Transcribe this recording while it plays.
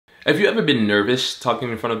Have you ever been nervous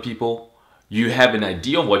talking in front of people? You have an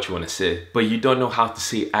idea of what you want to say, but you don't know how to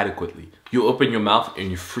say it adequately. You open your mouth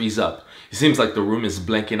and you freeze up. It seems like the room is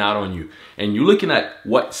blanking out on you. And you're looking at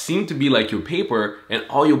what seemed to be like your paper and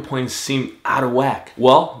all your points seem out of whack.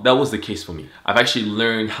 Well, that was the case for me. I've actually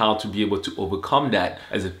learned how to be able to overcome that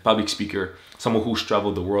as a public speaker, someone who's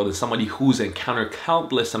traveled the world and somebody who's encountered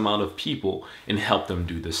countless amount of people and helped them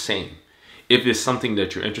do the same. If it's something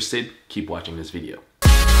that you're interested, keep watching this video.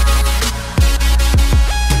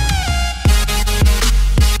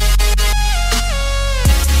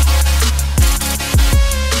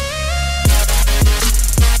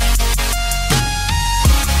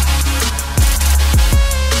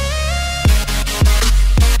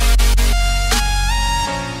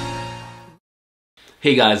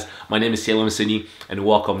 Hey guys, my name is Salem Soni and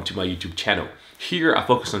welcome to my YouTube channel. Here I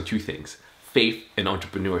focus on two things, faith and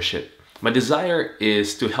entrepreneurship. My desire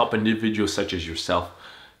is to help individuals such as yourself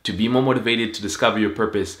to be more motivated to discover your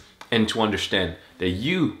purpose and to understand that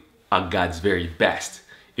you are God's very best.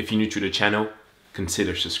 If you're new to the channel,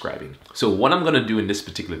 consider subscribing. So what I'm gonna do in this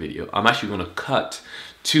particular video, I'm actually gonna cut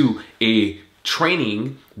to a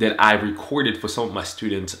training that I recorded for some of my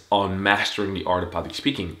students on mastering the art of public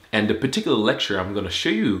speaking. And the particular lecture I'm going to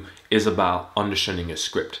show you is about understanding a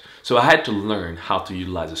script. So I had to learn how to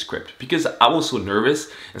utilize a script because I was so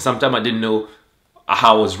nervous and sometimes I didn't know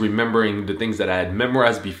how I was remembering the things that I had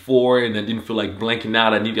memorized before, and I didn't feel like blanking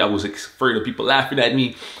out. I was afraid of people laughing at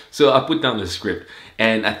me. So I put down the script,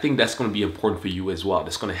 and I think that's going to be important for you as well.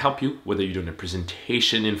 That's going to help you whether you're doing a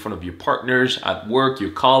presentation in front of your partners at work,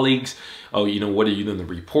 your colleagues, or whether you're doing a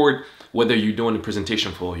report, whether you're doing a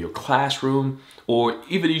presentation for your classroom, or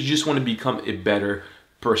even you just want to become a better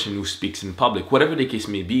person who speaks in public. Whatever the case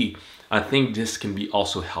may be, I think this can be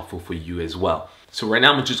also helpful for you as well. So right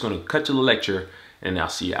now I'm just going to cut to the lecture and I'll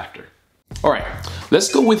see you after. All right,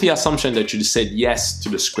 let's go with the assumption that you just said yes to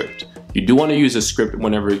the script. You do want to use a script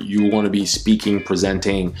whenever you want to be speaking,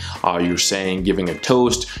 presenting, you're saying, giving a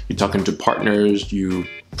toast, you're talking to partners, you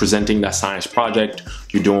presenting that science project,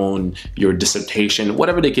 you're doing your dissertation,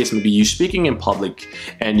 whatever the case may be, you're speaking in public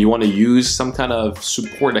and you want to use some kind of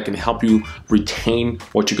support that can help you retain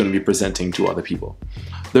what you're going to be presenting to other people.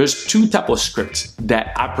 There's two types of scripts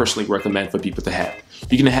that I personally recommend for people to have.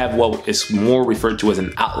 You can have what is more referred to as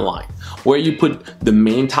an outline, where you put the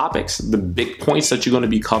main topics, the big points that you're going to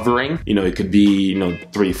be covering. It could be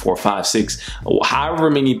 3, 4, 5, 6, however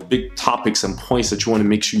many big topics and points that you want to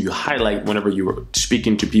make sure you highlight whenever you're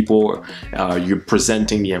speaking to people or you're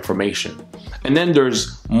presenting the information. And then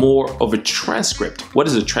there's more of a transcript. What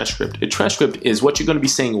is a transcript? A transcript is what you're going to be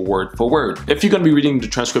saying word for word. If you're going to be reading the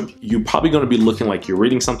transcript, you're probably going to be looking like you're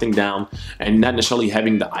reading something down and not necessarily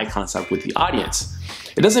having the eye contact with the audience.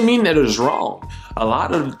 It doesn't mean that it is wrong. A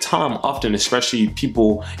lot of the time, often, especially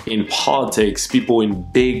people in politics, people in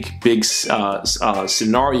big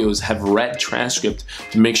scenarios have read transcript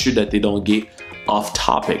to make sure that they don't get off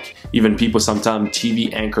topic. Even people, sometimes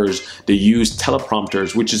TV anchors, they use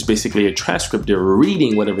teleprompters, which is basically a transcript. They're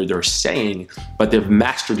reading whatever they're saying, but they've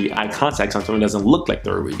mastered the eye contact. Sometimes it doesn't look like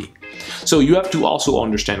they're reading. So you have to also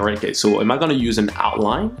understand, right? Okay, so am I going to use an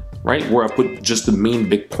outline, right, where I put just the main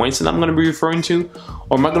big points that I'm going to be referring to,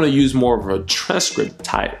 or am I going to use more of a transcript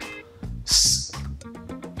type,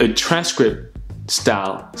 a transcript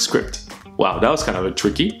style script? Wow, that was kind of a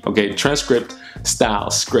tricky. Okay, transcript style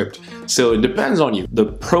script. So it depends on you. The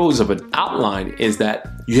pros of an outline is that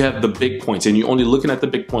you have the big points and you're only looking at the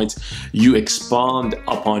big points. You expand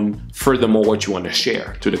upon furthermore what you want to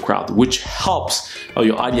share to the crowd, which helps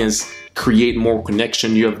your audience create more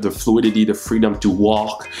connection. You have the fluidity, the freedom to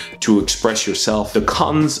walk, to express yourself. The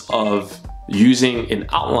cons of using an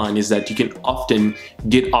outline is that you can often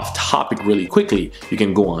get off topic really quickly. You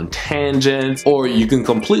can go on tangents, or you can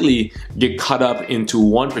completely get caught up into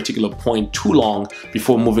one particular point too long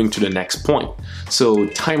before moving to the next point. So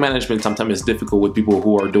time management sometimes is difficult with people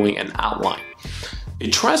who are doing an outline. A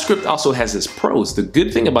transcript also has its pros. The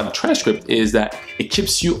good thing about a transcript is that it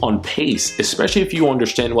keeps you on pace, especially if you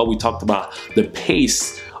understand what we talked about, the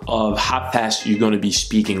pace of how fast you're going to be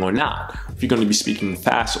speaking or not. If you're going to be speaking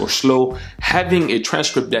fast or slow, having a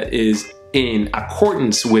transcript that is in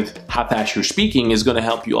accordance with how fast you're speaking is going to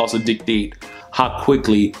help you also dictate how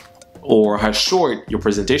quickly or how short your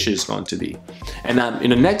presentation is going to be. And in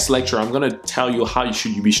the next lecture, I'm going to tell you how you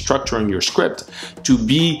should be structuring your script to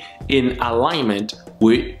be in alignment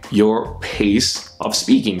with your pace of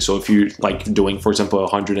speaking. So if you're like doing, for example,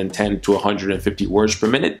 110 to 150 words per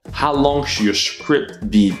minute, how long should your script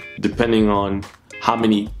be depending on how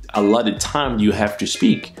many allotted time you have to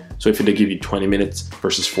speak? So if they give you 20 minutes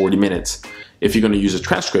versus 40 minutes, if you're going to use a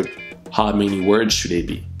transcript, how many words should they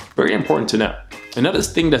be Very important to know. Another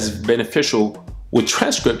thing that's beneficial with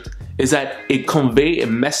transcript is that it conveys a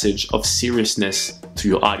message of seriousness to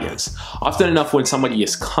your audience. Often enough, when somebody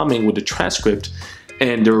is coming with a transcript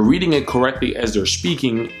and they're reading it correctly as they're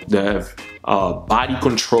speaking, they have body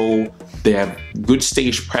control, they have good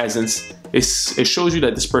stage presence, it shows you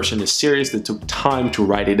that this person is serious, they took time to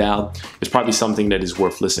write it out. It's probably something that is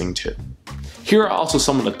worth listening to. Here are also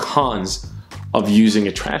some of the cons of using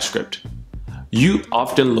a transcript. You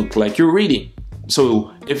often look like you're reading.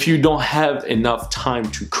 So if you don't have enough time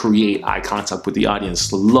to create eye contact with the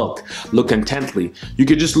audience, look intently, you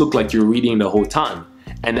could just look like you're reading the whole time.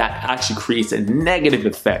 And that actually creates a negative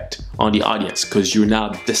effect on the audience because you're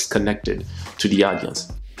now disconnected to the audience.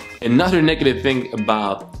 Another negative thing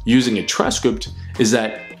about using a transcript is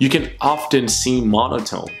that you can often seem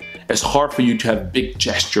monotone. It's hard for you to have big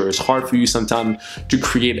gestures. It's hard for you sometimes to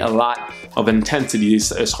create a lot of intensity.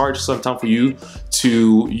 It's hard sometimes for you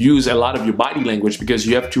to use a lot of your body language because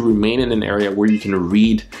you have to remain in an area where you can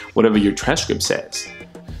read whatever your transcript says.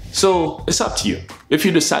 So it's up to you. If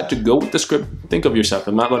you decide to go with the script, think of yourself.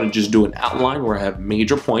 Am I going to just do an outline where I have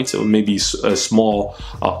major points or maybe small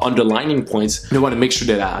underlining points? And I want to make sure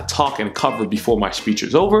that I talk and cover before my speech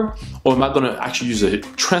is over. Or am I going to actually use a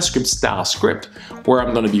transcript style script where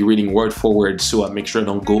I'm going to be reading word for word so I make sure I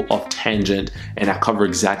don't go off tangent and I cover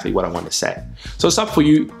exactly what I want to say. So it's up for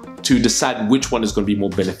you to decide which one is going to be more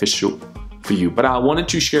beneficial for you. But I wanted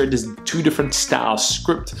to share this two different style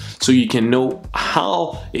script so you can know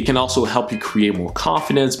how it can also help you create more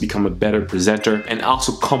confidence, become a better presenter, and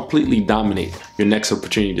also completely dominate your next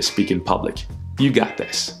opportunity to speak in public. You got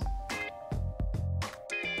this.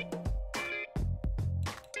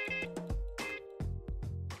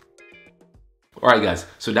 Alright guys,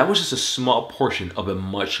 so that was just a small portion of a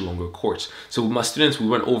much longer course. So with my students, we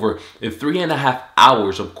went over a 3.5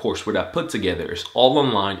 hours of course where that put together. It's all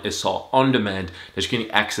online, it's all on demand, that you can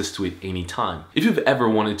get access to it anytime. If you've ever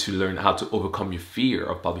wanted to learn how to overcome your fear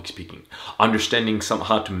of public speaking, understanding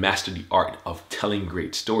how to master the art of telling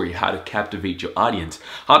great story, how to captivate your audience,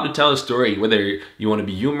 how to tell a story, whether you want to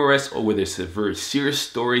be humorous or whether it's a very serious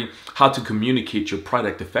story, how to communicate your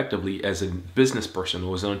product effectively as a business person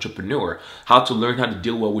or as an entrepreneur, how to learn how to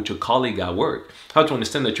deal well with your colleague at work, how to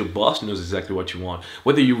understand that your boss knows exactly what you want,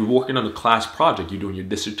 whether you're working on a class project, you're doing your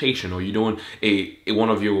dissertation, or you're doing one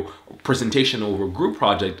of your presentation over a group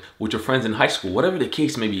project with your friends in high school, whatever the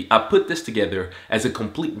case may be. I put this together as a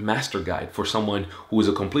complete master guide for someone who is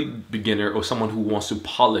a complete beginner or someone who wants to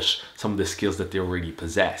polish some of the skills that they already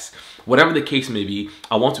possess. Whatever the case may be,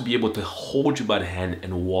 I want to be able to hold you by the hand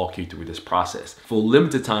and walk you through this process. For a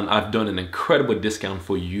limited time, I've done an incredible discount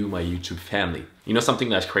for you, my YouTube family. You know something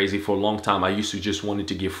that's crazy? For a long time, I used to just wanted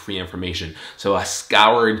to give free information. So I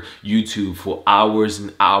scoured YouTube for hours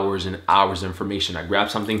and hours and hours of information. I grabbed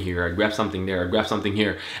something here, I grabbed something there, I grabbed something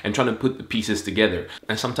here, and trying to put the pieces together.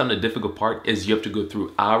 And sometimes the difficult part is you have to go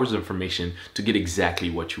through hours of information to get exactly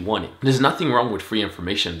what you wanted. There's nothing wrong with free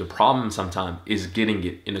information. The problem sometimes is getting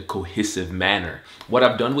it in a cohesive manner. What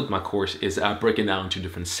I've done with my course is I break it down into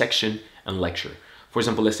different section and lecture. For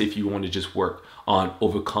example, let's say if you want to just work on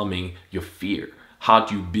overcoming your fear, how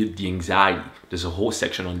do you beat the anxiety? There's a whole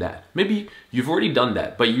section on that. Maybe you've already done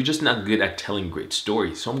that, but you're just not good at telling great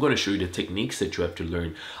stories. So I'm going to show you the techniques that you have to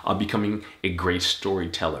learn on becoming a great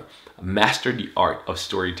storyteller. Master the art of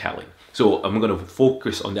storytelling. So I'm going to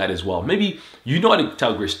focus on that as well. Maybe you know how to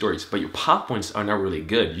tell great stories, but your PowerPoints are not really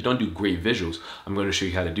good. You don't do great visuals. I'm going to show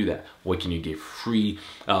you how to do that. What can you get? Free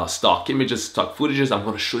stock images, stock footages. I'm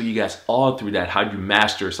going to show you guys all through that. How do you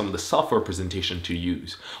master some of the software presentation to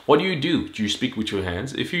use? What do you do? Do you speak with your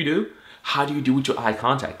hands? If you do, how do you do with your eye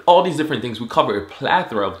contact? All these different things. We cover a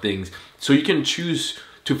plethora of things. So you can choose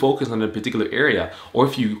to focus on a particular area. Or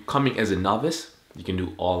if you're coming as a novice, you can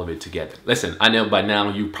do all of it together. Listen, I know by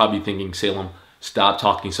now you're probably thinking, Salem, stop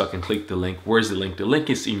talking so I can click the link. Where's the link? The link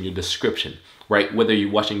is in your description, right? Whether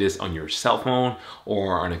you're watching this on your cell phone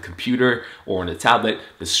or on a computer or on a tablet,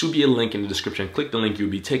 there should be a link in the description. Click the link, you'll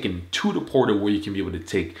be taken to the portal where you can be able to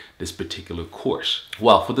take this particular course.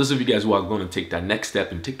 Well, for those of you guys who are going to take that next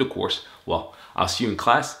step and take the course, well, I'll see you in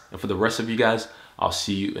class. And for the rest of you guys, I'll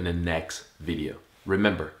see you in the next video.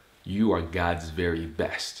 Remember, you are God's very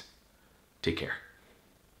best. Take care.